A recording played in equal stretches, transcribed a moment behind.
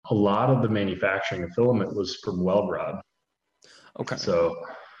a lot of the manufacturing of filament was from weld rod. Okay. So,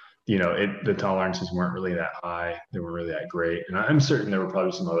 the tolerances weren't really that high. They weren't really that great. And I'm certain there were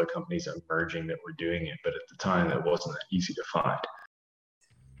probably some other companies emerging that were doing it, but at the time that wasn't that easy to find.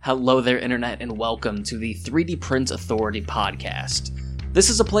 Hello there, Internet, and welcome to the 3D Print Authority podcast. This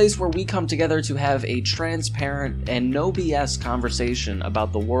is a place where we come together to have a transparent and no BS conversation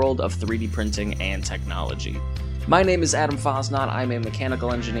about the world of 3D printing and technology. My name is Adam Fosnot. I'm a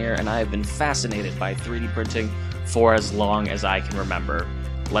mechanical engineer, and I have been fascinated by 3D printing for as long as I can remember.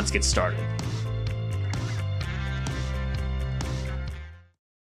 Let's get started.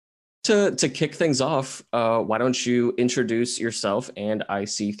 To kick things off, why don't you introduce yourself and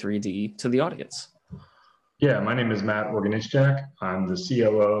IC3D to the audience? Yeah, my name is Matt Organischak. I'm the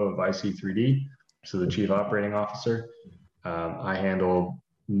COO of IC3D, so the Chief Operating Officer. I handle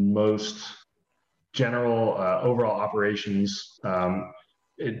most general overall operations.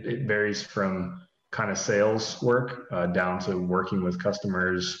 It varies from kind of sales work down to working with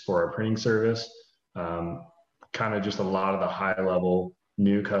customers for our printing service. Kind of just a lot of the high level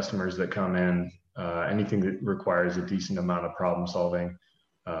new customers that come in, anything that requires a decent amount of problem solving.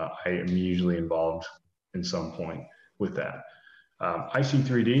 I am usually involved in some point with that.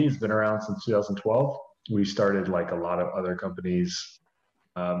 IC3D has been around since 2012. We started like a lot of other companies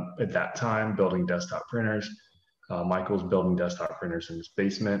at that time building desktop printers. Michael's building desktop printers in his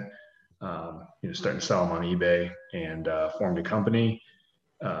basement, starting to sell them on eBay, and formed a company.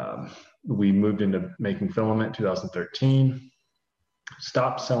 We moved into making filament in 2013,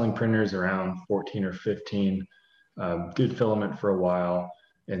 stopped selling printers around 14 or 15, did filament for a while,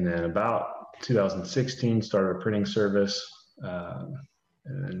 and then about 2016 started a printing service.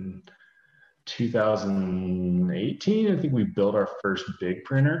 And 2018, I think we built our first big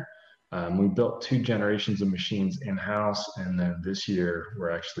printer. We built 2 generations of machines in-house, and then this year we're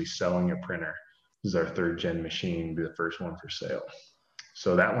actually selling a printer. This is our 3rd gen machine, be the first one for sale.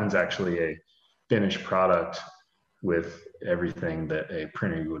 So that one's actually a finished product with everything that a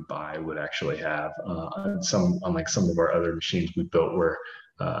printer you would buy would actually have. Unlike some of our other machines we built were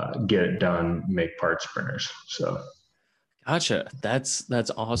get it done, make parts printers. So. Gotcha.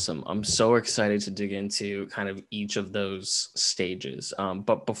 That's awesome. I'm so excited to dig into kind of each of those stages.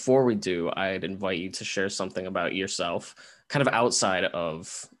 But before we do, I'd invite you to share something about yourself, kind of outside of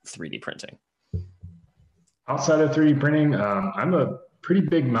 3D printing. Outside of 3D printing, I'm a pretty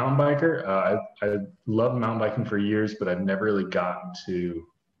big mountain biker. I loved mountain biking for years, but I've never really gotten to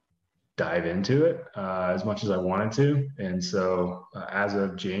dive into it as much as I wanted to. And so as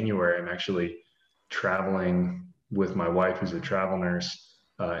of January, I'm actually traveling with my wife, who's a travel nurse,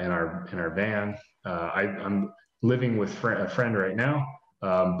 in our van. I'm living with a friend right now,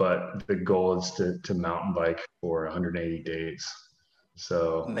 but the goal is to mountain bike for 180 days.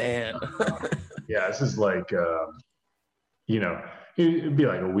 So, man, yeah, this is like, it'd be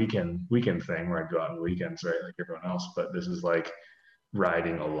like a weekend thing where I go out on weekends, right, like everyone else. But this is like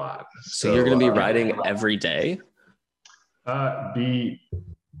riding a lot. So you're going to be riding every day? Be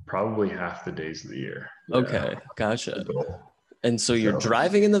probably half the days of the year. Yeah. Okay, gotcha. And so you're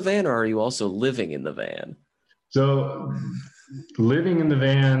driving in the van, or are you also living in the van? So living in the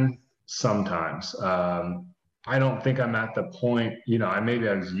van sometimes. I don't think I'm at the point,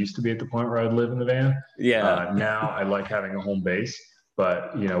 I was used to be at the point where I'd live in the van. Yeah. Now I like having a home base,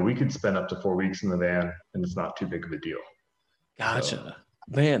 but we could spend up to 4 weeks in the van and it's not too big of a deal. Gotcha. So,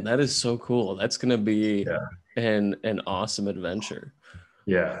 man, that is so cool. That's going to be an awesome adventure.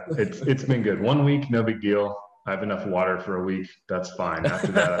 Yeah, it's been good. 1 week, no big deal. I have enough water for a week. That's fine.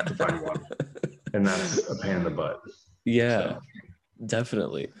 After that, I have to find water. And that's a pain in the butt. Yeah,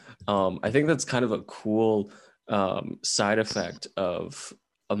 definitely. I think that's kind of a cool side effect of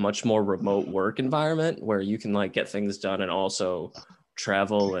a much more remote work environment where you can like get things done and also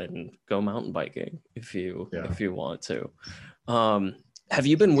travel and go mountain biking if you want to. Have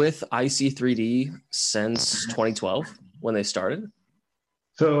you been with IC3D since 2012 when they started?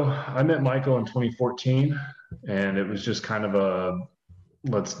 So I met Michael in 2014, and it was just kind of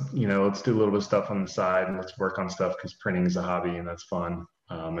let's do a little bit of stuff on the side and let's work on stuff because printing is a hobby and that's fun.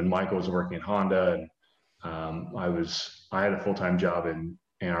 And Michael was working at Honda, and I had a full-time job in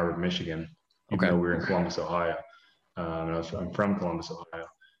Ann Arbor, Michigan, even though we were in Columbus, Ohio. And I'm from Columbus, Ohio.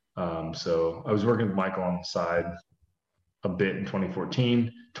 So I was working with Michael on the side a bit in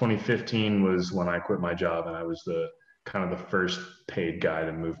 2014. 2015 was when I quit my job, and I was the first paid guy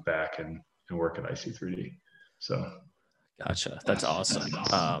to move back and work at IC3D. So Gotcha. That's awesome.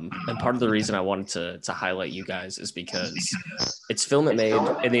 And part of the reason I wanted to highlight you guys is because it's filament made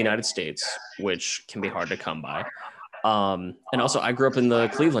in the United States, which can be hard to come by. And also I grew up in the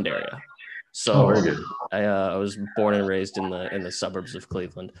Cleveland area. Oh, So very good. I was born and raised in the suburbs of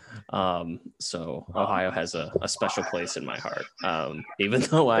Cleveland. So Ohio has a special place in my heart. Even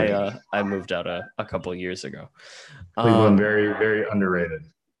though I moved out a couple of years ago. Cleveland, Um, very, very underrated.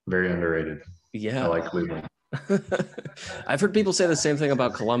 Very underrated. I yeah. like Cleveland. I've heard people say the same thing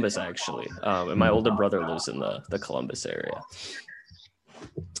about Columbus, actually. And my older brother lives in the Columbus area.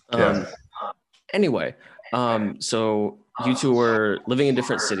 Yeah. Um, anyway, so you two were living in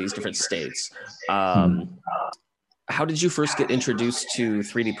different cities, different states. Hmm. How did you first get introduced to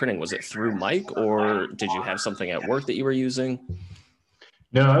 3D printing? Was it through Mike, or did you have something at work that you were using?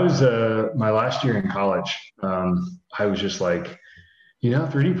 No, I was my last year in college. I was just like,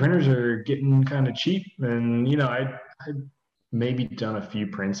 3D printers are getting kind of cheap, and I'd maybe done a few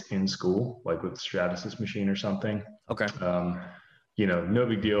prints in school, like with Stratasys machine or something. Okay. Um, no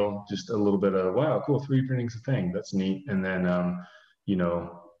big deal. Just a little bit of wow, cool, 3D printing's a thing. That's neat. And then, you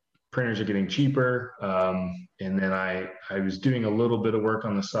know, printers are getting cheaper. And then I was doing a little bit of work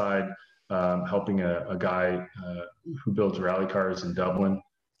on the side, helping a guy who builds rally cars in Dublin.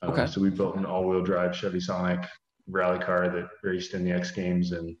 Okay. So we built an all-wheel drive Chevy Sonic rally car that raced in the X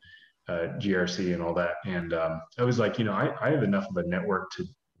Games and GRC and all that. And I was like, I have enough of a network to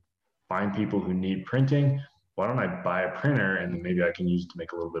find people who need printing. Why don't I buy a printer and then maybe I can use it to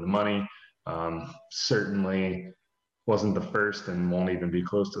make a little bit of money? Certainly wasn't the first and won't even be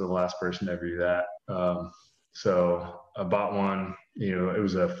close to the last person to ever do that. So I bought one. It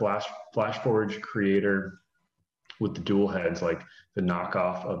was a Flash Forge Creator with the dual heads, like the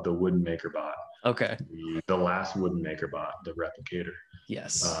knockoff of the Wooden MakerBot, Okay. the last Wooden MakerBot, the replicator.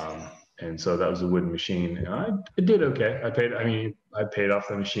 Yes. And so that was a wooden machine. And I did okay. I paid off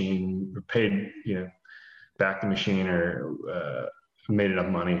the machine, paid, back the machine, or made enough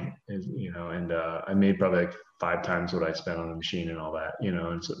money, and I made probably like 5 times what I spent on the machine and all that,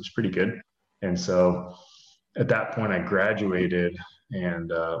 and so it was pretty good. And so at that point I graduated and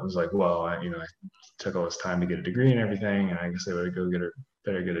was like, well, I took all this time to get a degree and everything. And I guess I would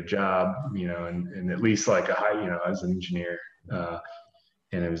better get a job, and at least like a high, as an engineer.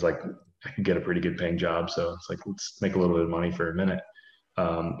 And it was like, I could get a pretty good paying job. So it's like, let's make a little bit of money for a minute.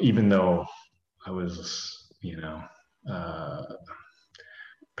 Even though I was, uh,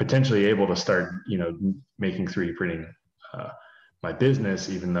 potentially able to start, making 3D printing uh, my business,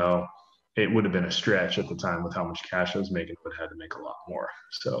 even though it would have been a stretch at the time with how much cash I was making, but had to make a lot more.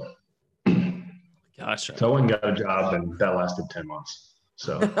 So, Gotcha. so I went and got a job, and that lasted 10 months.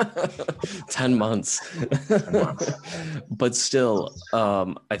 So 10 months. 10 months. But still,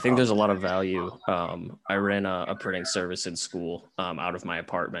 I think there's a lot of value. I ran a printing service in school out of my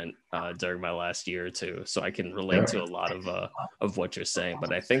apartment during my last year or two, so I can relate to a lot of what you're saying.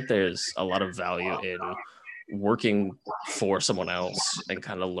 But I think there's a lot of value in working for someone else and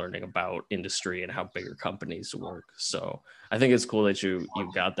kind of learning about industry and how bigger companies work. So I think it's cool that you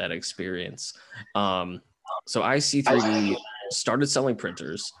got that experience. So IC3D started selling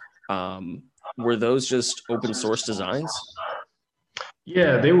printers. Were those just open source designs?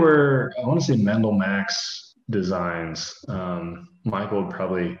 Yeah, they were, I want to say Mendel Max designs. Michael would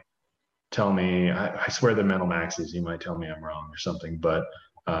probably tell me, I swear they're Mendel Maxes. He might tell me I'm wrong or something, but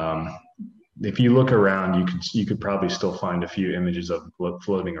um, if you look around, you could probably still find a few images of them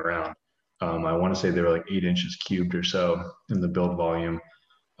floating around. I want to say they were like 8 inches cubed or so in the build volume.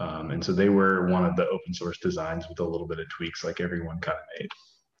 And so they were one of the open source designs with a little bit of tweaks like everyone kind of made.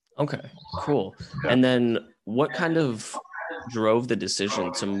 Okay, cool. Yeah. And then what kind of drove the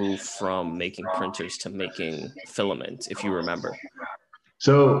decision to move from making printers to making filament, if you remember?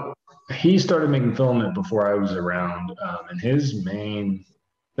 So he started making filament before I was around. And his main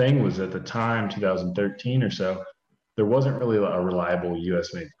thing was at the time, 2013 or so, there wasn't really a reliable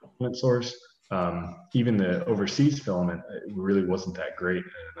US made filament source. Even the overseas filament really wasn't that great.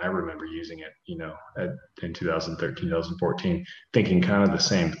 And I remember using it, in 2013, 2014, thinking kind of the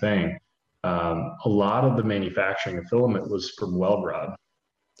same thing. A lot of the manufacturing of filament was from weld rod.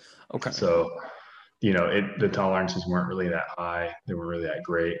 Okay. So, the tolerances weren't really that high. They weren't really that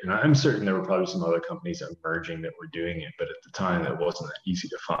great. And I'm certain there were probably some other companies emerging that were doing it, but at the time it wasn't that easy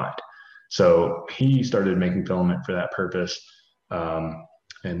to find. So he started making filament for that purpose.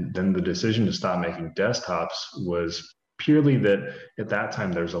 And then the decision to stop making desktops was purely that at that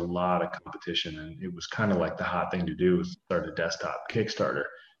time there was a lot of competition, and it was kind of like the hot thing to do was start a desktop Kickstarter.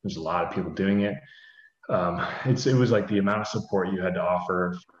 There's a lot of people doing it. It was like the amount of support you had to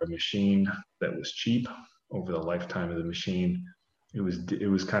offer for a machine that was cheap over the lifetime of the machine. It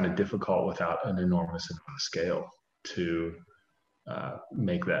was kind of difficult without an enormous amount of scale to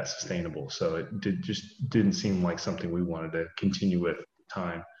make that sustainable. So just didn't seem like something we wanted to continue with at the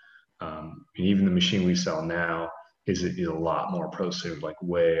time. And even the machine we sell now is a lot more prosumer, like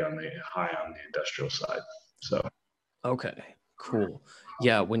way on the high on the industrial side. So Okay, cool.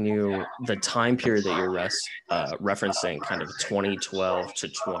 Yeah, the time period that you're referencing, kind of 2012 to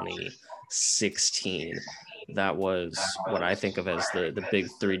 2016, that was what I think of as the big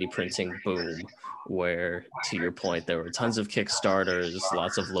 3D printing boom, where, to your point, there were tons of Kickstarters,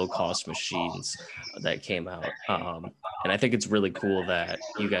 lots of low cost machines that came out. And I think it's really cool that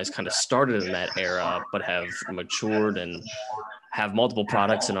you guys kind of started in that era, but have matured and have multiple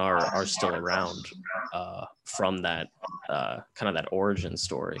products and are still around from that kind of that origin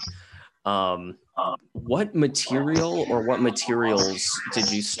story. What material or what materials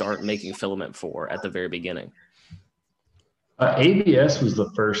did you start making filament for at the very beginning? ABS was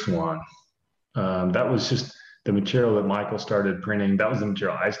the first one. That was just the material that Michael started printing. That was the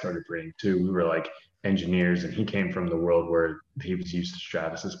material I started printing too. We were like engineers, and he came from the world where he was used to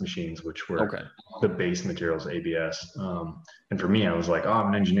Stratasys machines, which were the base materials ABS. And for me, I was like, oh, I'm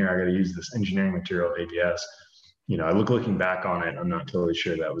an engineer. I got to use this engineering material ABS. Looking back on it, I'm not totally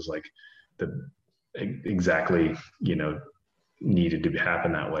sure that was like the exactly, needed to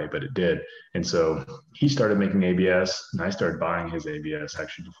happen that way, but it did. And so he started making ABS, and I started buying his ABS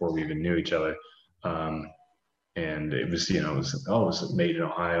actually before we even knew each other. And it was, it was made in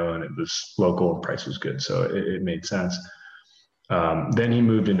Ohio, and it was local, and price was good, so it made sense. Then he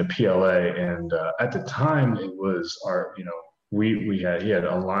moved into PLA, and at the time it was he had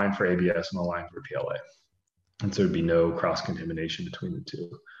a line for ABS and a line for PLA, and so there'd be no cross contamination between the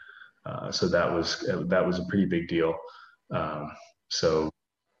two. So that was a pretty big deal. So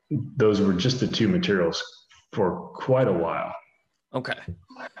those were just the two materials for quite a while. Okay.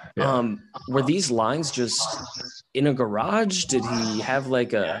 Yeah. Were these lines just in a garage? Did he have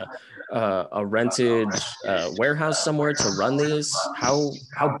like a rented warehouse somewhere to run these? How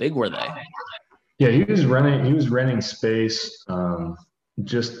big were they? Yeah, he was renting space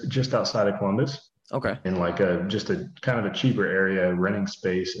just outside of Columbus. Okay. In like just a kind of a cheaper area, renting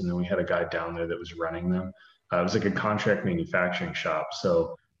space, and then we had a guy down there that was running them. It was like a contract manufacturing shop.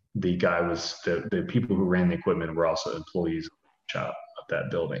 So the guy was the people who ran the equipment were also employees of the shop of that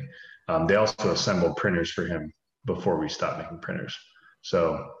building. They also assembled printers for him before we stopped making printers.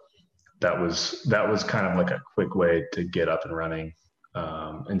 So that was kind of like a quick way to get up and running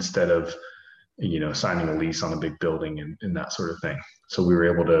instead of signing a lease on a big building and that sort of thing. So we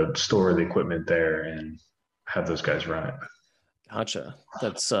were able to store the equipment there and have those guys run it. Gotcha.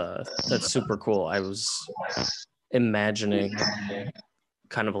 That's super cool. I was imagining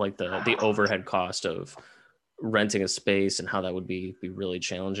kind of like the overhead cost of renting a space and how that would be really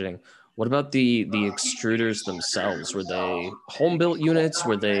challenging. What about the extruders themselves? Were they home built units?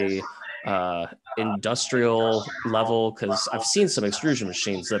 Were they industrial level? Because I've seen some extrusion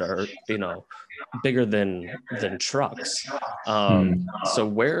machines that are bigger than trucks. So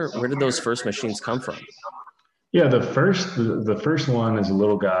where did those first machines come from? Yeah, the first one is a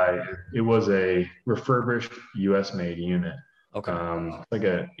little guy. It was a refurbished U.S. made unit. Okay. Like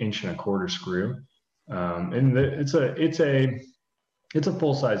an 1.25 inch screw, and it's a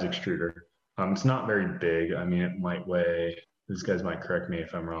full size extruder. It's not very big. I mean, it might weigh. These guys might correct me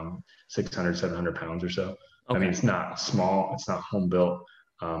if I'm wrong. 600, 700 pounds or so. Okay. I mean, it's not small. It's not home built.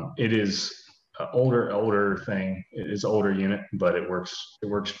 It is an older thing. It is an older unit, but it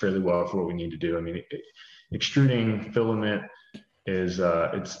works fairly well for what we need to do. I mean, extruding filament is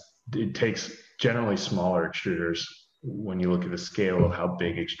it takes generally smaller extruders. When you look at the scale of how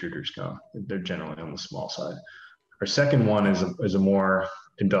big extruders go, they're generally on the small side. Our second one is a more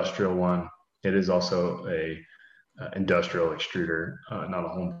industrial one. It is also a industrial extruder, not a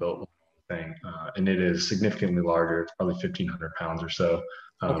home built thing, and it is significantly larger. It's probably 1,500 pounds or so.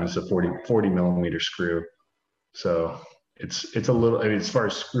 Okay. It's a 40 millimeter screw, so it's a little. I mean, as far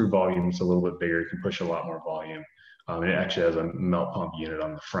as screw volume, it's a little bit bigger. It can push a lot more volume. It actually has a melt pump unit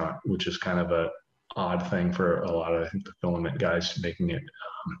on the front, which is kind of a odd thing for a lot of, I think, the filament guys making it.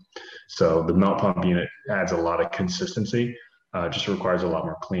 So the melt pump unit adds a lot of consistency. Just requires a lot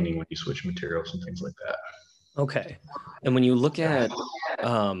more cleaning when you switch materials and things like that. Okay. And when you look at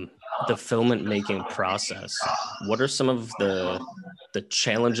the filament making process, what are some of the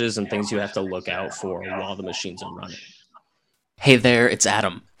challenges and things you have to look out for while the machines are running? Hey there, it's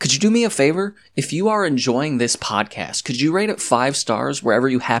Adam. Could you do me a favor? If you are enjoying this podcast, could you rate it 5 stars wherever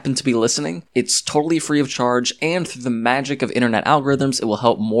you happen to be listening? It's totally free of charge, and through the magic of internet algorithms, it will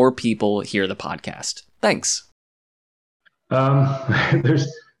help more people hear the podcast. Thanks. There's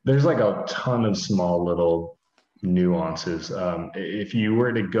like a ton of small little nuances. If you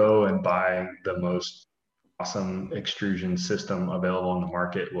were to go and buy the most awesome extrusion system available in the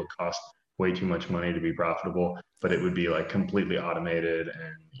market, it will cost way too much money to be profitable, but it would be like completely automated,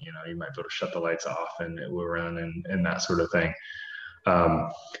 and you might be able to shut the lights off and it will run, and that sort of thing.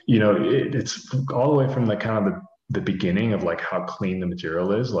 um, it's all the way from the kind of the beginning of like how clean the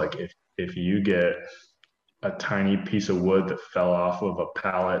material is. Like if you get a tiny piece of wood that fell off of a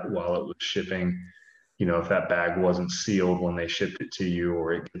pallet while it was shipping, if that bag wasn't sealed when they shipped it to you,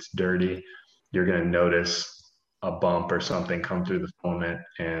 or it gets dirty, you're going to notice a bump or something come through the filament.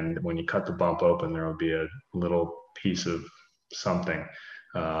 And when you cut the bump open, there will be a little piece of something.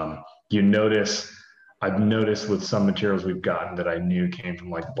 You notice, I've noticed with some materials we've gotten that I knew came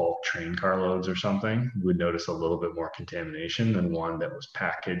from like bulk train carloads or something, we would notice a little bit more contamination than one that was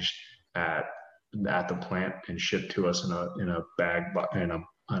packaged at the plant and shipped to us in a bag,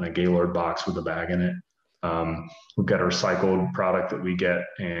 in a Gaylord box with a bag in it. We've got a recycled product that we get,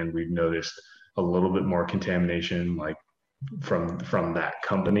 and we've noticed a little bit more contamination, like from that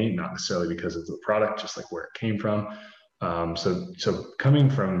company, not necessarily because of the product, just like where it came from. So coming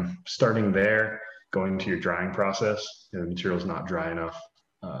from starting there, going to your drying process, the material's not dry enough.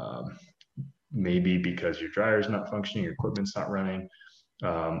 Maybe because your dryer is not functioning, your equipment's not running,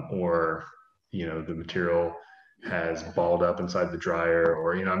 or the material has balled up inside the dryer,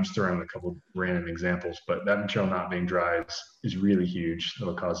 or I'm just throwing a couple random examples, but that material not being dry is really huge.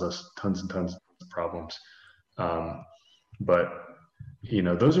 It'll cause us tons and tons of problems. But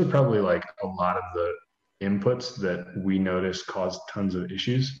those are probably like a lot of the inputs that we notice cause tons of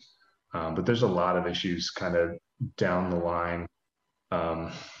issues. But there's a lot of issues kind of down the line,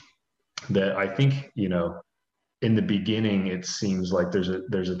 that I think, in the beginning, it seems like there's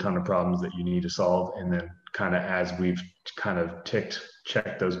a ton of problems that you need to solve. And then kind of as we've kind of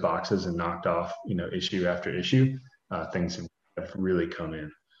checked those boxes and knocked off, issue after issue, things have really come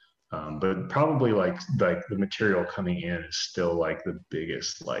in. But probably like the material coming in is still like the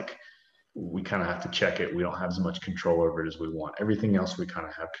biggest, like we kind of have to check it. We don't have as much control over it as we want. Everything else we kind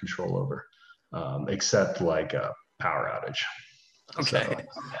of have control over, except like a power outage. Okay.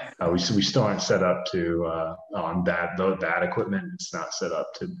 So we still aren't set up to on that equipment. It's not set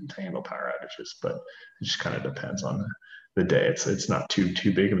up to handle power outages, but it just kind of depends on the day. It's not too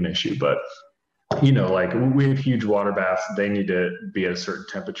big of an issue, but like we have huge water baths. They need to be at a certain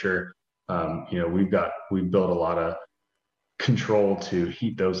temperature. We've built a lot of control to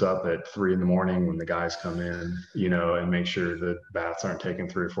heat those up at 3 a.m. when the guys come in, and make sure the baths aren't taking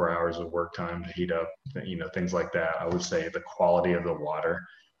 3 or 4 hours of work time to heat up, things like that. I would say the quality of the water,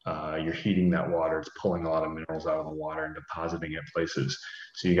 you're heating that water, it's pulling a lot of minerals out of the water and depositing it places.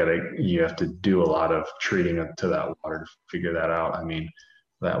 So you have to do a lot of treating to that water to figure that out. I mean,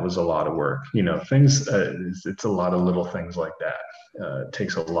 that was a lot of work, things, it's a lot of little things like that. It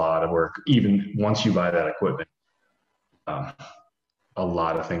takes a lot of work. Even once you buy that equipment, a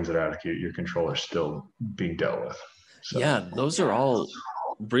lot of things that are out of your control are still being dealt with. So. Yeah, those are all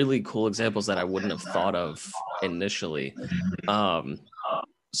really cool examples that I wouldn't have thought of initially.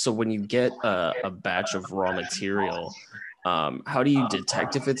 So when you get a batch of raw material, how do you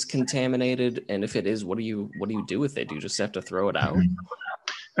detect if it's contaminated? And if it is, what do you do with it? Do you just have to throw it out?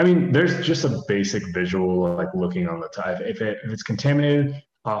 I mean, there's just a basic visual, like looking on the top. If it's contaminated,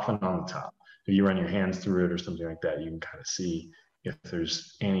 often on the top. If you run your hands through it or something like that, you can kind of see if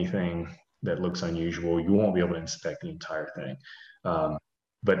there's anything that looks unusual. You won't be able to inspect the entire thing.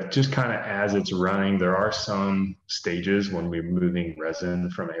 But just kind of as it's running, there are some stages when we're moving resin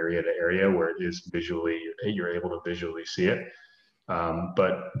from area to area where it is you're able to visually see it.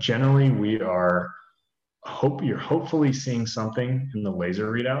 But generally you're hopefully seeing something in the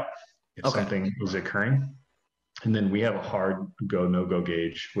laser readout if something is occurring. And then we have a hard go, no-go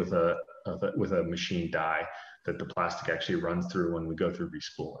gauge with a machine die that the plastic actually runs through when we go through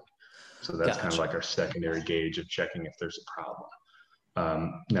respooling. So that's kind of like our secondary gauge of checking if there's a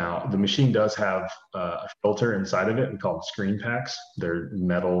problem. Now, the machine does have a filter inside of it. We call them screen packs. They're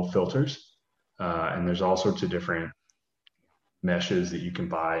metal filters. And there's all sorts of different meshes that you can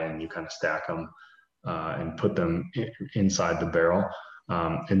buy, and you kind of stack them and put them inside the barrel.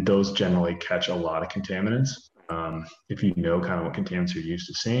 And those generally catch a lot of contaminants. If you know kind of what contaminants you're used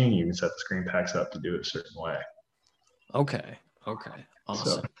to seeing, you can set the screen packs up to do it a certain way. Okay.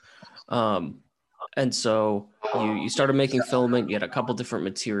 Awesome. And so you started making filament, you had a couple different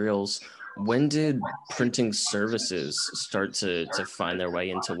materials. When did printing services start to find their way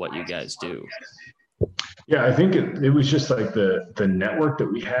into what you guys do? Yeah, I think it was just like the network that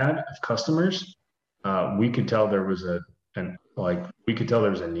we had of customers. We could tell there was a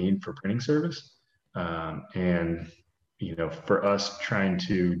need for printing service. And for us trying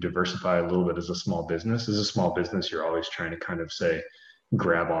to diversify a little bit as a small business, you're always trying to kind of say,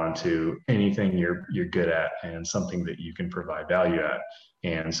 grab onto anything you're good at and something that you can provide value at.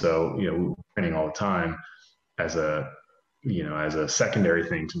 And so, printing all the time as a secondary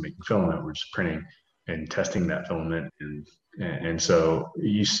thing to making filament, we're just printing and testing that filament. And so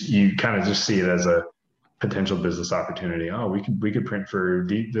you kind of just see it as a potential business opportunity. Oh, we could print for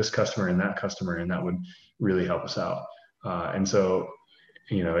this customer and that customer, and that would really help us out. And so,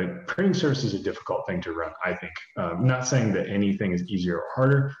 printing service is a difficult thing to run, I think. Not saying that anything is easier or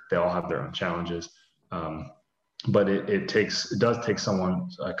harder. They all have their own challenges. But it does take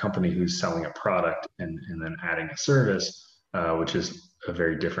a company who's selling a product and then adding a service, which is a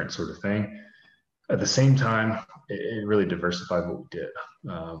very different sort of thing. At the same time, it really diversified what we did.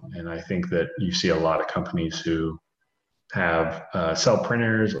 And I think that you see a lot of companies who have sell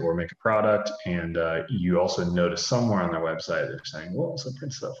printers or make a product, and you also notice somewhere on their website they're saying, well, so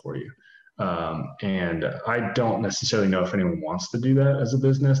print stuff for you. And I don't necessarily know if anyone wants to do that as a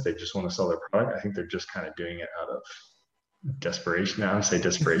business. They just want to sell their product. I think they're just kind of doing it out of desperation. Now I say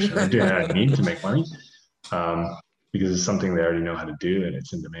desperation. They're doing it out of need to make money, because it's something they already know how to do and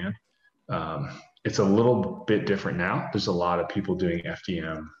it's in demand. It's a little bit different now. There's a lot of people doing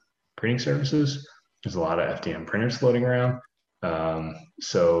FDM printing services. There's a lot of FDM printers floating around.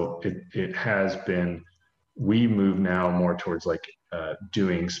 So it has been, we move now more towards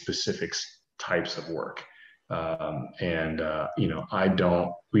doing specific types of work.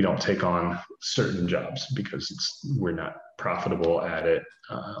 We don't take on certain jobs because we're not profitable at it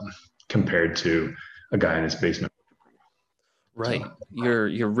compared to a guy in his basement. Right.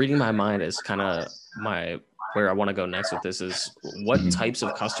 You're reading my mind as kind of where I want to go next with this is what types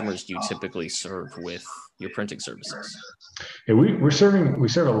of customers do you typically serve with your printing services? Yeah, we serve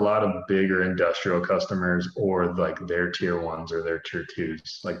a lot of bigger industrial customers, or their tier ones or their tier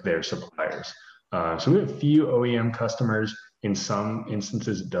twos, like their suppliers. So we have a few OEM customers. In some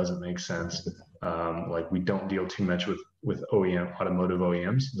instances, it doesn't make sense. We don't deal too much with automotive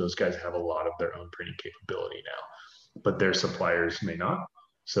OEMs. Those guys have a lot of their own printing capability now, but their suppliers may not.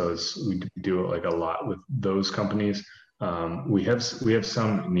 So we do it a lot with those companies. We have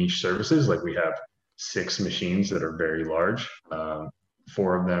some niche services. We have 6 machines that are very large. 4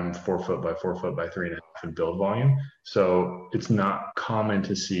 of them 4 foot by 4 foot by 3.5 in build volume. So it's not common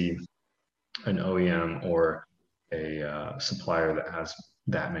to see an OEM or a supplier that has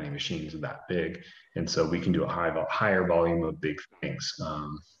that many machines that big. And so we can do a higher volume of big things.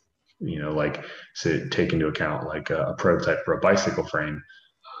 So take into account a prototype for a bicycle frame.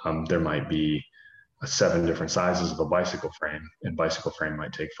 There might be 7 different sizes of a bicycle frame, and bicycle frame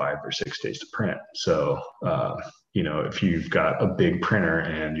might take 5 or 6 days to print. So, if you've got a big printer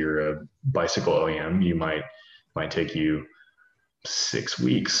and you're a bicycle OEM, you might take you 6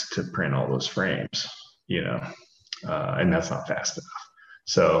 weeks to print all those frames, and that's not fast enough.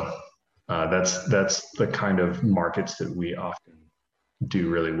 So that's the kind of markets that we often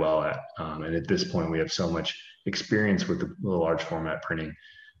do really well at. And at this point, we have so much experience with the large format printing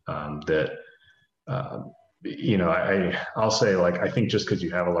that I'll say I think just because you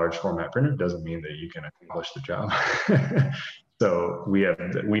have a large format printer doesn't mean that you can accomplish the job. So we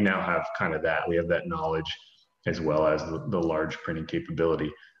now have kind of that. We have that knowledge as well as the large printing capability.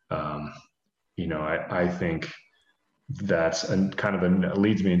 I think that's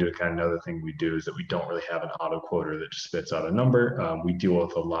leads me into another thing we do is that we don't really have an auto quoter that just spits out a number. We deal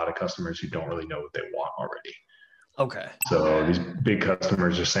with a lot of customers who don't really know what they want already. Okay. So these big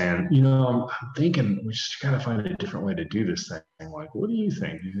customers are saying, I'm thinking we just gotta find a different way to do this thing. What do you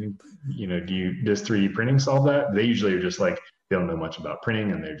think? Does 3D printing solve that? They usually are just they don't know much about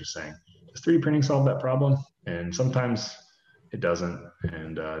printing, and they're just saying, does 3D printing solve that problem? And sometimes it doesn't,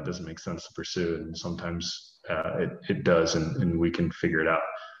 and it doesn't make sense to pursue it. And sometimes it does, and we can figure it out.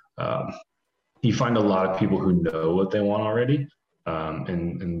 You find a lot of people who know what they want already.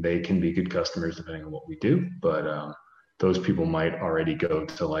 And they can be good customers depending on what we do, but those people might already go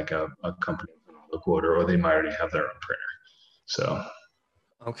to a company with a quoter, or they might already have their own printer. So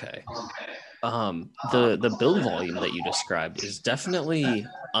okay. The build volume that you described is definitely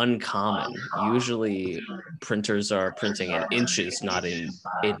uncommon. Usually printers are printing in inches, not in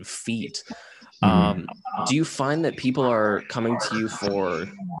feet. Do you find that people are coming to you for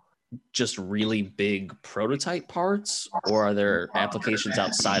just really big prototype parts, or are there applications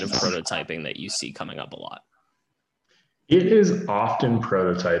outside of prototyping that you see coming up a lot? It is often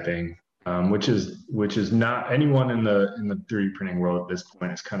prototyping, which is not anyone in the 3D printing world at this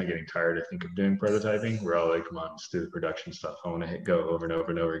point is kind of getting tired, I think, of doing prototyping. We're all come on, let's do the production stuff. I want to hit go over and over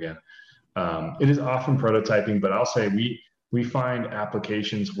and over again. It is often prototyping, but I'll say we find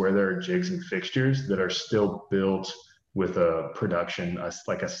applications where there are jigs and fixtures that are still built with a production,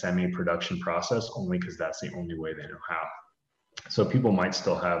 like a semi-production process, only because that's the only way they know how. So people might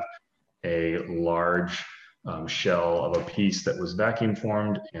still have a large shell of a piece that was vacuum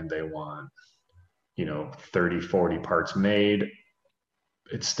formed and they want, 30, 40 parts made.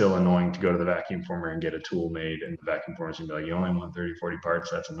 It's still annoying to go to the vacuum former and get a tool made, and the vacuum former is gonna be like, you only want 30, 40 parts.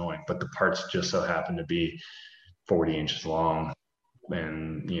 That's annoying. But the parts just so happen to be 40 inches long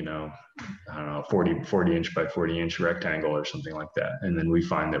and, I don't know, 40 inch by 40 inch rectangle or something like that. And then we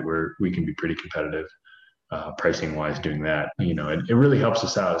find that we can be pretty competitive pricing wise doing that. It really helps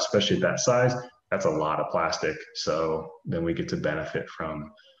us out, especially at that size. That's a lot of plastic. So then we get to benefit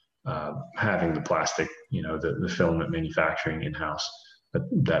from having the plastic, the filament manufacturing in-house.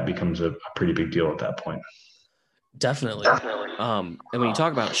 That becomes a pretty big deal at that point. Definitely. And when you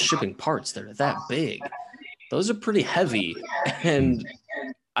talk about shipping parts that are that big, those are pretty heavy. And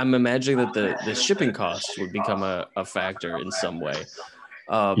I'm imagining that the shipping costs would become a factor in some way.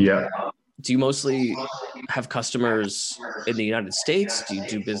 Yeah. Do you mostly have customers in the United States? Do you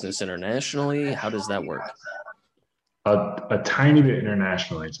do business internationally? How does that work? A tiny bit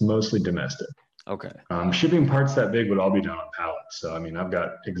internationally. It's mostly domestic. Okay. Shipping parts that big would all be done on pallets. So, I mean, I've got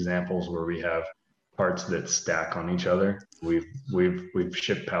examples where we have parts that stack on each other. We've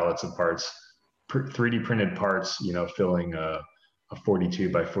shipped pallets of parts, 3D printed parts, filling a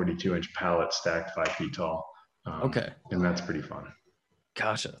 42 by 42 inch pallet stacked 5 feet tall. Okay. And that's pretty fun.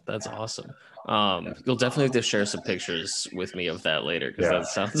 Gotcha. That's awesome. You'll definitely have to share some pictures with me of that later, because that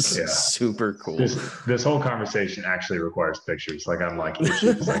sounds super cool. This whole conversation actually requires pictures. Like, I'm like,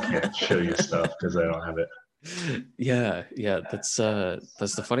 issues. I can't show you stuff because I don't have it. Yeah. That's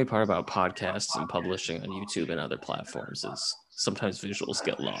the funny part about podcasts and publishing on YouTube and other platforms is sometimes visuals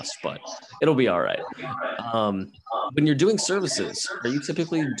get lost, but it'll be all right. When you're doing services, are you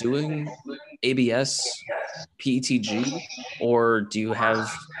typically doing ABS, PETG, or do you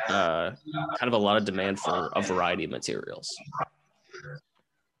have kind of a lot of demand for a variety of materials?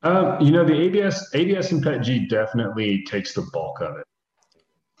 The ABS and PETG definitely takes the bulk of it.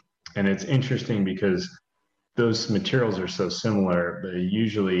 And it's interesting because those materials are so similar, they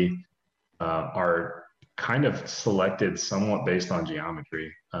usually are kind of selected somewhat based on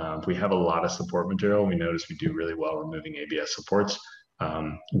geometry. If we have a lot of support material, we notice we do really well removing ABS supports.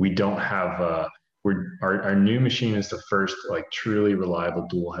 We don't have our new machine is the first like truly reliable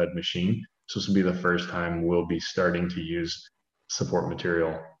dual head machine. So this will be the first time we'll be starting to use support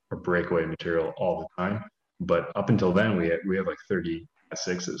material or breakaway material all the time. But up until then, we have like 30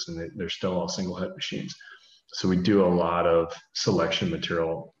 S6s and they're still all single head machines. So we do a lot of selection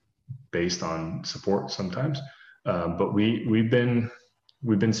material based on support sometimes. But we've been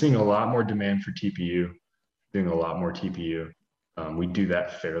seeing a lot more demand for TPU, doing a lot more TPU. We do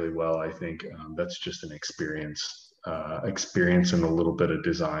that fairly well, I think. That's just an experience and a little bit of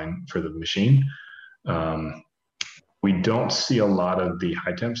design for the machine. We don't see a lot of the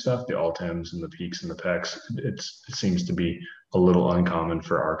high temp stuff, the all temps and the peaks and the pecs. It seems to be a little uncommon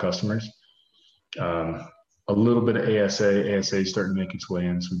for our customers. A little bit of ASA. ASA is starting to make its way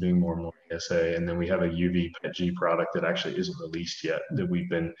in, so we're doing more and more ASA. And then we have a UV PETG product that actually isn't released yet that we've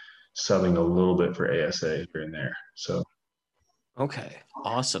been subbing a little bit for ASA here and there. So. Okay,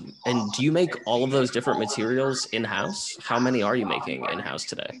 awesome. And do you make all of those different materials in-house? How many are you making in-house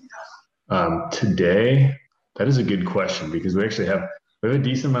today? Today, that is a good question because we have a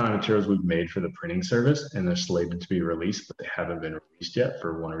decent amount of materials we've made for the printing service and they're slated to be released, but they haven't been released yet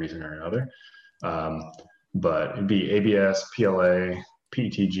for one reason or another. But it'd be ABS, PLA,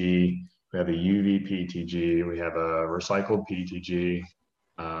 PETG. We have a UV PETG. We have a recycled PETG.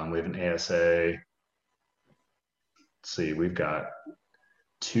 We have an ASA. Let's see, we've got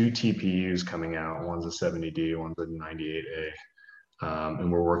 2 TPUs coming out. One's a 70D, one's a 98A.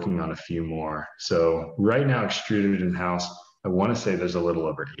 And we're working on a few more. So right now, extruded in-house, I want to say there's a little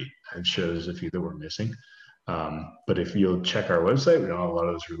over 8. I'm sure there's a few that we're missing. But if you'll check our website, we don't have a lot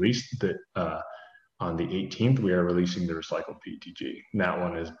of those released. That on the 18th, we are releasing the recycled PETG. And that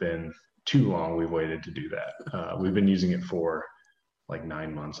one has been too long. We've waited to do that. We've been using it for like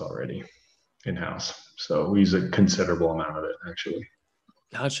 9 months already in-house. So we use a considerable amount of it, actually.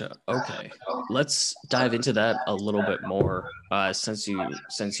 Gotcha. Okay. Let's dive into that a little bit more since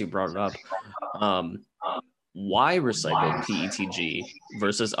you brought it up. Why recycled PETG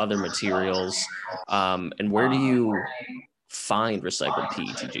versus other materials? And where do you find recycled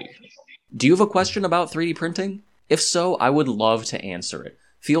PETG? Do you have a question about 3D printing? If so, I would love to answer it.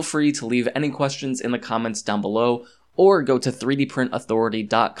 Feel free to leave any questions in the comments down below, or go to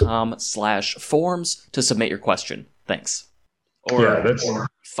 3dprintauthority.com/forms to submit your question. Thanks. Or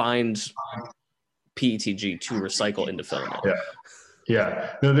find PETG to recycle into filament.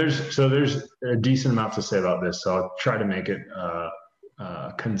 Yeah. No, there's a decent amount to say about this, so I'll try to make it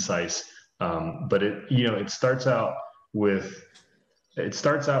concise. But it starts out with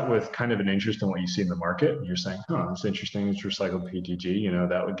kind of an interest in what you see in the market. You're saying, "Oh, it's interesting. It's recycled PETG."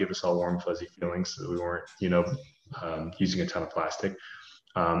 That would give us all warm, fuzzy feelings that we weren't, using a ton of plastic.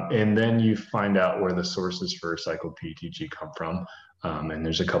 And then you find out where the sources for recycled PETG come from. And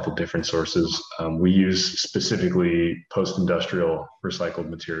there's a couple different sources. We use specifically post-industrial recycled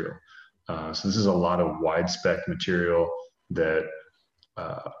material. So this is a lot of wide spec material that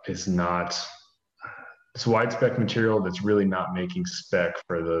it's wide spec material that's really not making spec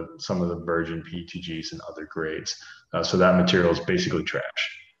for some of the virgin PETGs and other grades. So that material is basically trash.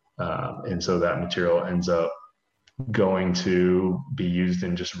 And so that material ends up going to be used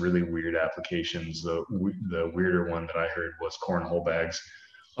in just really weird applications. The weirder one that I heard was cornhole bags.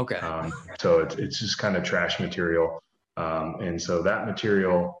 Okay. So it's just kind of trash material. And so that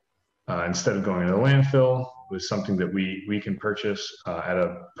material, instead of going to the landfill, was something that we can purchase at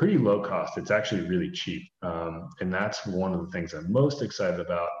a pretty low cost. It's actually really cheap. And that's one of the things I'm most excited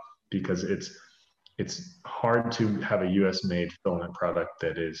about, because it's hard to have a US made filament product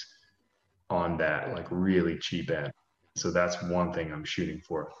that is on that like really cheap end. So that's one thing I'm shooting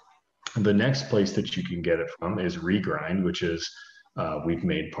for. The next place that you can get it from is regrind, which is we've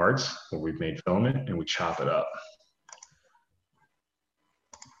made parts or we've made filament and we chop it up.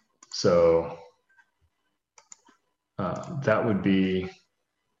 So that would be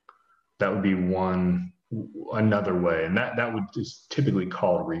another way, and that is typically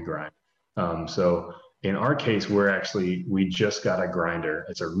called regrind. So in our case, we just got a grinder.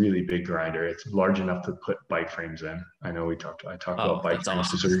 It's a really big grinder. It's large enough to put bike frames in. I know I talked about bike frames.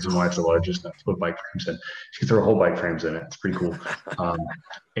 Awesome. There's a reason why it's the largest enough to put bike frames in. You can throw whole bike frames in it. It's pretty cool.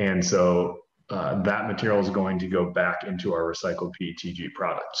 And so that material is going to go back into our recycled PETG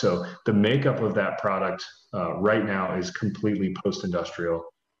product. So the makeup of that product right now is completely post-industrial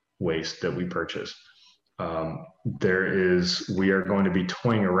waste that we purchase. We are going to be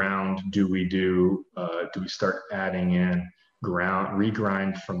toying around. Do we start adding in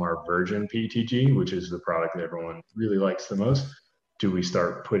regrind from our virgin PETG, which is the product that everyone really likes the most? Do we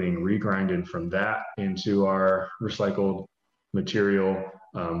start putting regrind in from that into our recycled material?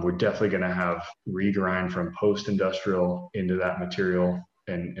 We're definitely going to have regrind from post-industrial into that material.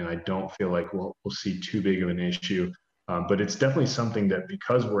 And I don't feel like we'll see too big of an issue. But it's definitely something that,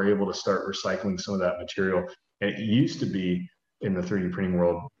 because we're able to start recycling some of that material, and it used to be in the 3D printing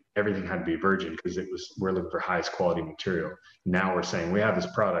world, everything had to be virgin because we're looking for highest quality material. Now we're saying we have this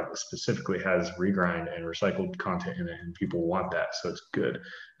product that specifically has regrind and recycled content in it, and people want that, so it's good.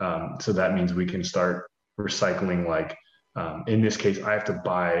 So that means we can start recycling, like in this case, I have to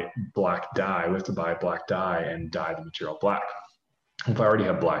buy black dye. We have to buy black dye and dye the material black. If I already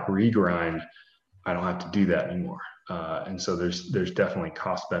have black regrind, I don't have to do that anymore. And so there's definitely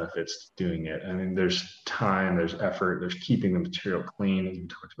cost benefits to doing it. I mean, there's time, there's effort, there's keeping the material clean. As we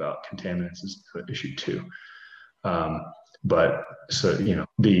talked about, contaminants is the issue too. But so,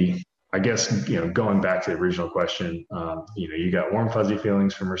 I guess, going back to the original question, you got warm, fuzzy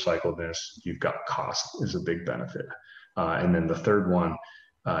feelings from recycledness. You've got cost is a big benefit. And then the third one,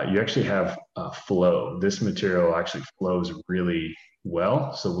 you actually have flow. This material actually flows really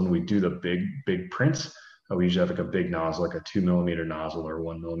well. So when we do the big prints, we usually have like a big nozzle, like a 2 millimeter nozzle or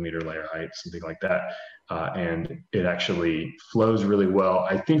 1 millimeter layer height, something like that. And it actually flows really well.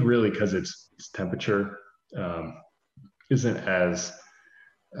 I think really because its temperature isn't as,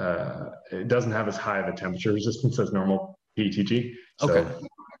 it doesn't have as high of a temperature resistance as normal PETG. So, okay.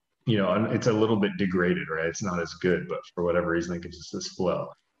 It's a little bit degraded, right? It's not as good, but for whatever reason, it gives us this flow.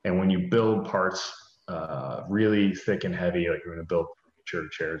 And when you build parts really thick and heavy, like you're going to build furniture,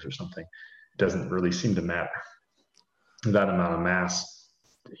 chairs or something, it doesn't really seem to matter. That amount of mass,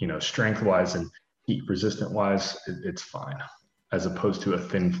 strength-wise and heat-resistant-wise, it's fine. As opposed to a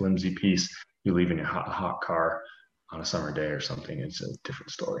thin, flimsy piece you leave in your hot car on a summer day or something, it's a different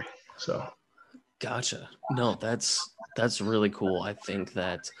story. So, gotcha. No, that's really cool. I think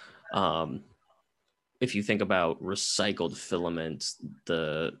that if you think about recycled filament,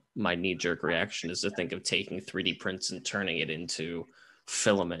 my knee-jerk reaction is to think of taking 3D prints and turning it into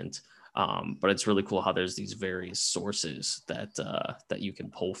filament. But it's really cool how there's these various sources that you can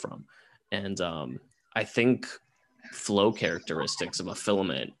pull from. And I think flow characteristics of a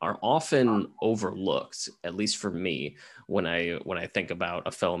filament are often overlooked, at least for me. When I think about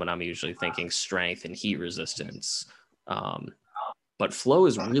a filament, I'm usually thinking strength and heat resistance. But flow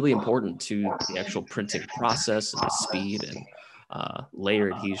is really important to the actual printing process and the speed and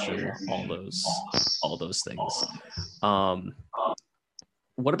layer adhesion, all those things.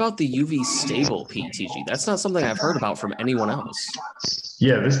 What about the UV stable PETG? That's not something I've heard about from anyone else.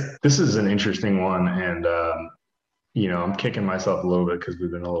 Yeah, this is an interesting one, and I'm kicking myself a little bit because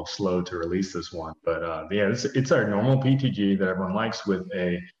we've been a little slow to release this one. But yeah, it's our normal PETG that everyone likes with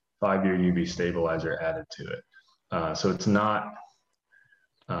a 5-year UV stabilizer added to it. So it's not,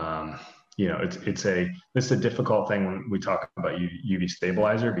 it's a difficult thing when we talk about UV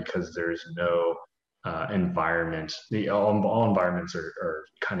stabilizer because there's no environment. All environments are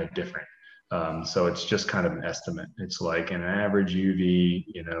kind of different. So it's just kind of an estimate. It's like an average UV,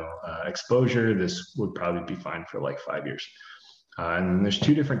 exposure. This would probably be fine for like 5 years. And there's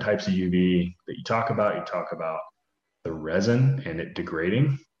two different types of UV that you talk about. You talk about the resin and it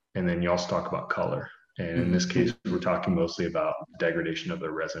degrading, and then you also talk about color. And in this case, we're talking mostly about degradation of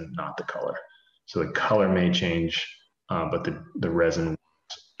the resin, not the color. So the color may change, but the resin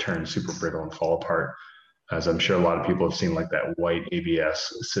turn super brittle and fall apart. As I'm sure a lot of people have seen, like that white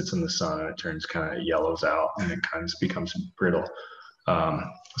ABS sits in the sun and it turns kind of yellows out and it kind of becomes brittle.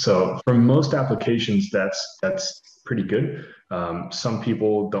 So for most applications, that's pretty good. Some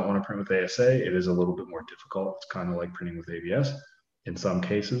people don't want to print with ASA. It is a little bit more difficult. It's kind of like printing with ABS in some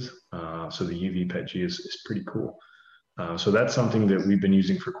cases. So the UV PETG is pretty cool. So that's something that we've been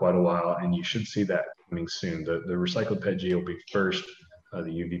using for quite a while, and you should see that coming soon. The recycled PETG will be first. The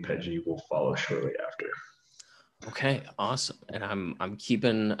UV PETG will follow shortly after. Okay, awesome. And I'm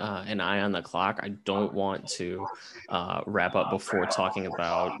keeping an eye on the clock. I don't want to wrap up before talking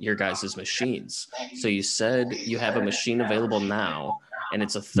about your guys' machines. So you said you have a machine available now, and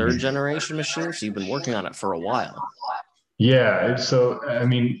it's a third generation machine. So you've been working on it for a while. Yeah. So I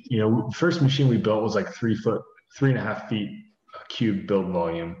mean, first machine we built was like 3.5 feet cube build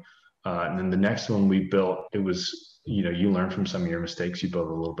volume, and then the next one we built, it was you learn from some of your mistakes, you build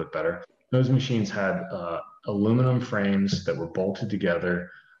a little bit better. Those machines had aluminum frames that were bolted together.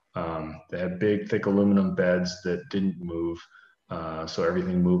 They had big, thick aluminum beds that didn't move, so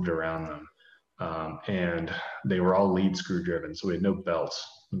everything moved around them. And they were all lead screw driven, so we had no belts.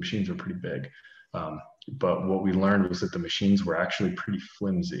 The machines were pretty big. But what we learned was that the machines were actually pretty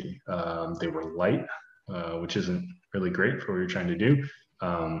flimsy. They were light, which isn't really great for what you're trying to do.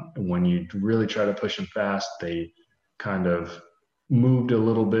 When you really try to push them fast, they kind of moved a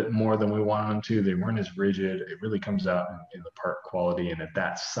little bit more than we wanted them to. They weren't as rigid. It really comes out in the part quality. And at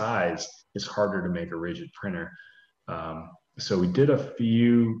that size, it's harder to make a rigid printer. So we did a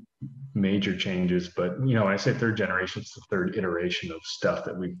few major changes, but when I say third generation, it's the third iteration of stuff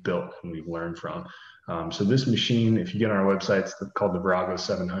that we've built and we've learned from. So this machine, if you get on our website, it's called the Virago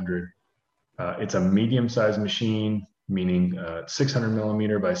 700. It's a medium-sized machine, meaning 600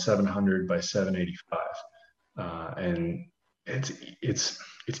 millimeter by 700 by 785. And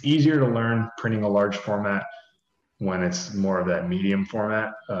it's easier to learn printing a large format when it's more of that medium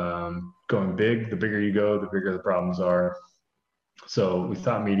format. Going big, the bigger you go, the bigger the problems are. So we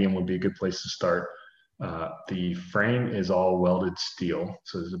thought medium would be a good place to start. The frame is all welded steel,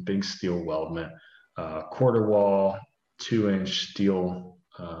 so there's a big steel weldment, quarter wall, 2-inch steel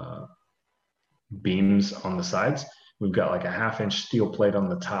beams on the sides. We've got like a 1/2-inch steel plate on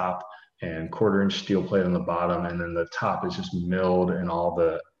the top and 1/4-inch steel plate on the bottom, and then the top is just milled, and all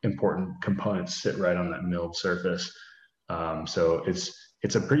the important components sit right on that milled surface. So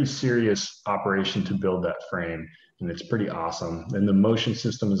it's a pretty serious operation to build that frame, and it's pretty awesome. And the motion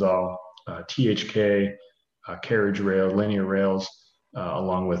system is all THK, carriage rail, linear rails,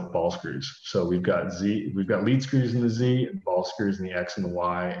 along with ball screws. So we've got lead screws in the Z, ball screws in the X and the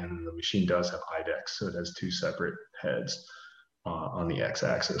Y, and the machine does have IDEX, so it has 2 separate heads on the X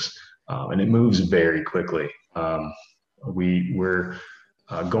axis. And it moves very quickly. We're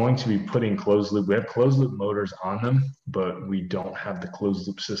going to be putting closed loop. We have closed loop motors on them, but we don't have the closed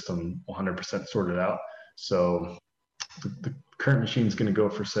loop system 100% sorted out. So the current machine is going to go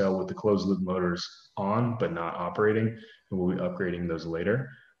for sale with the closed loop motors on, but not operating, and we'll be upgrading those later.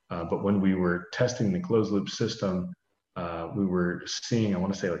 But when we were testing the closed loop system, we were seeing, I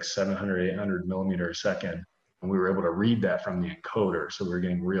want to say like 700, 800 millimeter a second. And we were able to read that from the encoder. So we were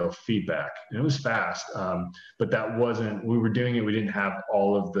getting real feedback, and it was fast. But that wasn't, we were doing it, we didn't have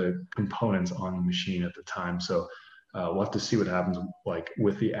all of the components on the machine at the time. So we'll have to see what happens like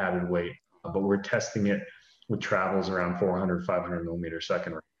with the added weight. But we're testing it with travels around 400, 500 millimeter a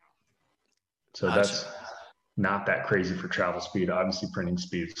second. So that's not that crazy for travel speed. Obviously printing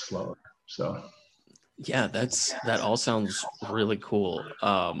speed is slower. So yeah, that all sounds really cool.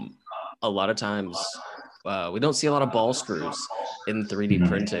 A lot of times We don't see a lot of ball screws in 3D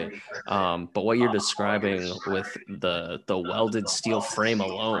printing, but what you're describing with the welded steel frame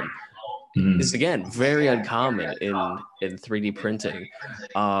alone is again very uncommon in 3D printing.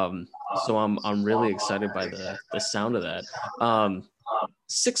 So I'm really excited by the sound of that.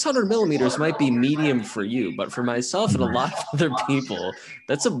 600 millimeters might be medium for you, but for myself and a lot of other people,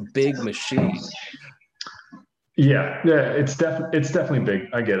 that's a big machine. Yeah, it's definitely big.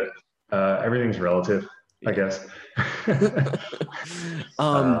 I get it. Everything's relative, I guess.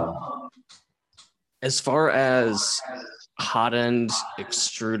 As far as hot end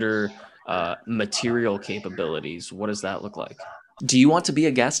extruder material capabilities, what does that look like? Do you want to be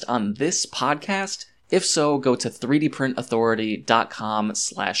a guest on this podcast? If so, go to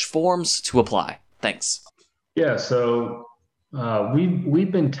 3dprintauthority.com/forms to apply. Thanks. Yeah, so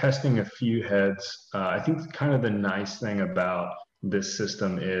we've been testing a few heads. I think kind of the nice thing about this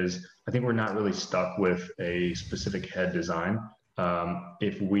system is I think we're not really stuck with a specific head design.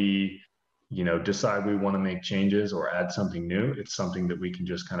 If we decide we want to make changes or add something new, it's something that we can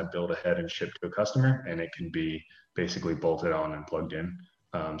just kind of build ahead and ship to a customer, and it can be basically bolted on and plugged in.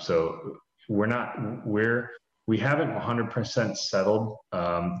 So we haven't 100% settled.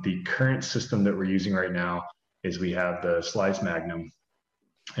 The current system that we're using right now is we have the Slice Magnum,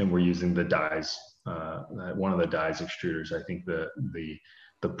 and we're using the dies, one of the dies extruders. I think the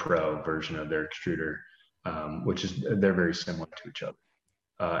Pro version of their extruder, which is they're very similar to each other.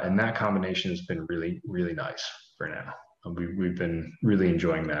 And that combination has been really, really nice for now. We've been really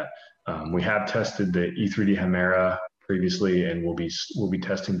enjoying that. We have tested the E3D Hemera previously, and we'll be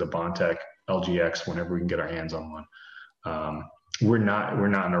testing the Bondtech LGX whenever we can get our hands on one. We're not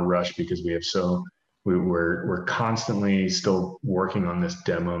in a rush because we're constantly still working on this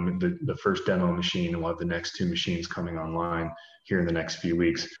demo, the first demo machine, and we'll have the next two machines coming online here in the next few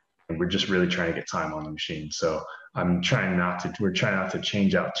weeks. And we're just really trying to get time on the machine. So we're trying not to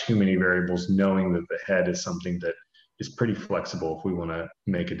change out too many variables, knowing that the head is something that is pretty flexible. If we want to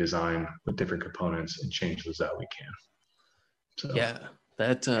make a design with different components and change those out, we can. So. Yeah,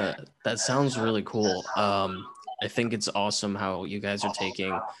 that sounds really cool. I think it's awesome how you guys are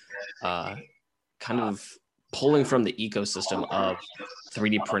taking kind of pulling from the ecosystem of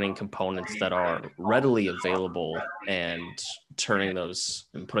 3D printing components that are readily available and turning those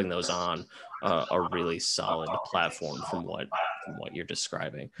and putting those on a really solid platform from what you're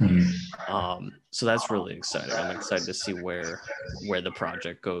describing. So that's really exciting. I'm excited to see where the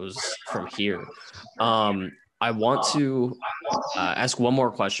project goes from here. I want to ask one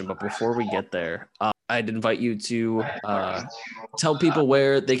more question, but before we get there, I'd invite you to tell people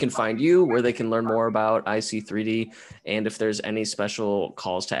where they can find you, where they can learn more about IC3D, and if there's any special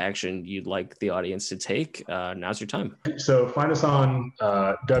calls to action you'd like the audience to take. Now's your time. So find us on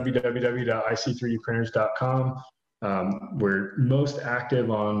www.ic3dprinters.com. We're most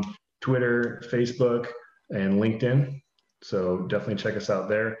active on Twitter, Facebook, and LinkedIn. So definitely check us out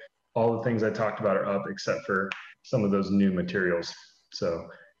there. All the things I talked about are up except for some of those new materials. So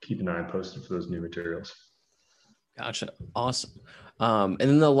keep an eye posted for those new materials. Gotcha. Awesome. And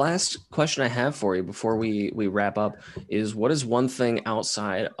then the last question I have for you before we wrap up is, what is one thing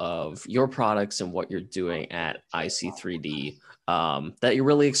outside of your products and what you're doing at IC3D that you're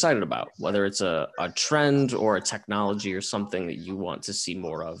really excited about, whether it's a trend or a technology or something that you want to see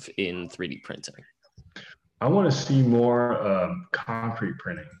more of in 3D printing? I want to see more concrete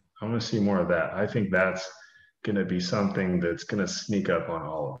printing. I want to see more of that. I think that's going to be something that's going to sneak up on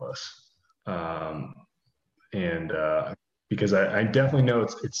all of us. Because I definitely know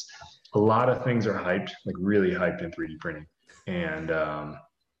it's a lot of things are hyped, like really hyped in 3D printing. And,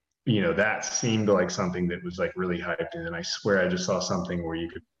 that seemed like something that was like really hyped. And then I swear I just saw something where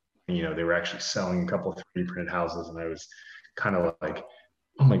you could, they were actually selling a couple of 3D printed houses. And I was kind of like,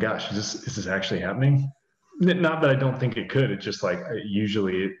 oh my gosh, is this actually happening? Not that I don't think it could. It's just like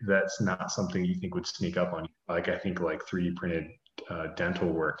usually that's not something you think would sneak up on you. Like I think like 3D printed dental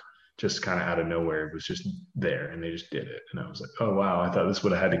work just kind of out of nowhere, it was just there and they just did it. And I was like, oh wow, I thought this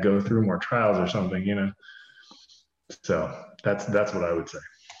would have had to go through more trials or something, So that's what I would say.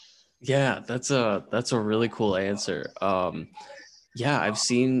 Yeah, that's a really cool answer. Yeah, I've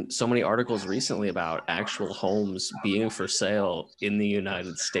seen so many articles recently about actual homes being for sale in the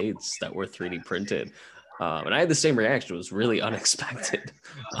United States that were 3D printed. And I had the same reaction. It was really unexpected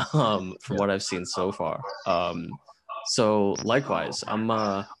from what I've seen so far. So likewise,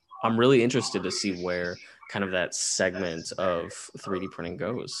 I'm really interested to see where kind of that segment of 3D printing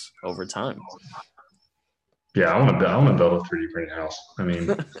goes over time. Yeah, I want to build a 3D printed house. I mean,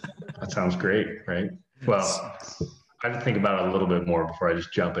 that sounds great, right? Well, I have to think about it a little bit more before I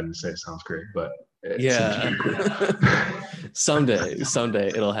just jump in and say it sounds great. But Yeah. Someday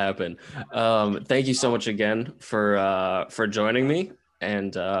it'll happen. Thank you so much again for joining me,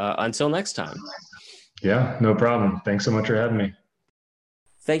 and until next time. Yeah, no problem. Thanks so much for having me.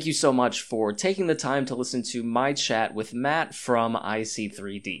 Thank you so much for taking the time to listen to my chat with Matt from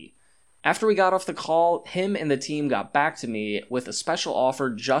IC3D. After we got off the call, him and the team got back to me with a special offer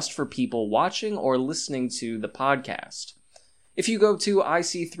just for people watching or listening to the podcast. If you go to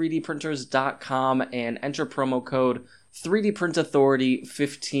ic3dprinters.com and enter promo code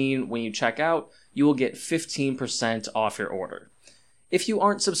 3dprintauthority15 when you check out, you will get 15% off your order. If you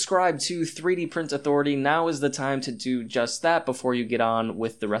aren't subscribed to 3D Print Authority, now is the time to do just that before you get on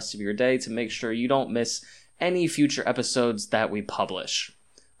with the rest of your day to make sure you don't miss any future episodes that we publish.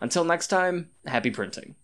 Until next time, happy printing.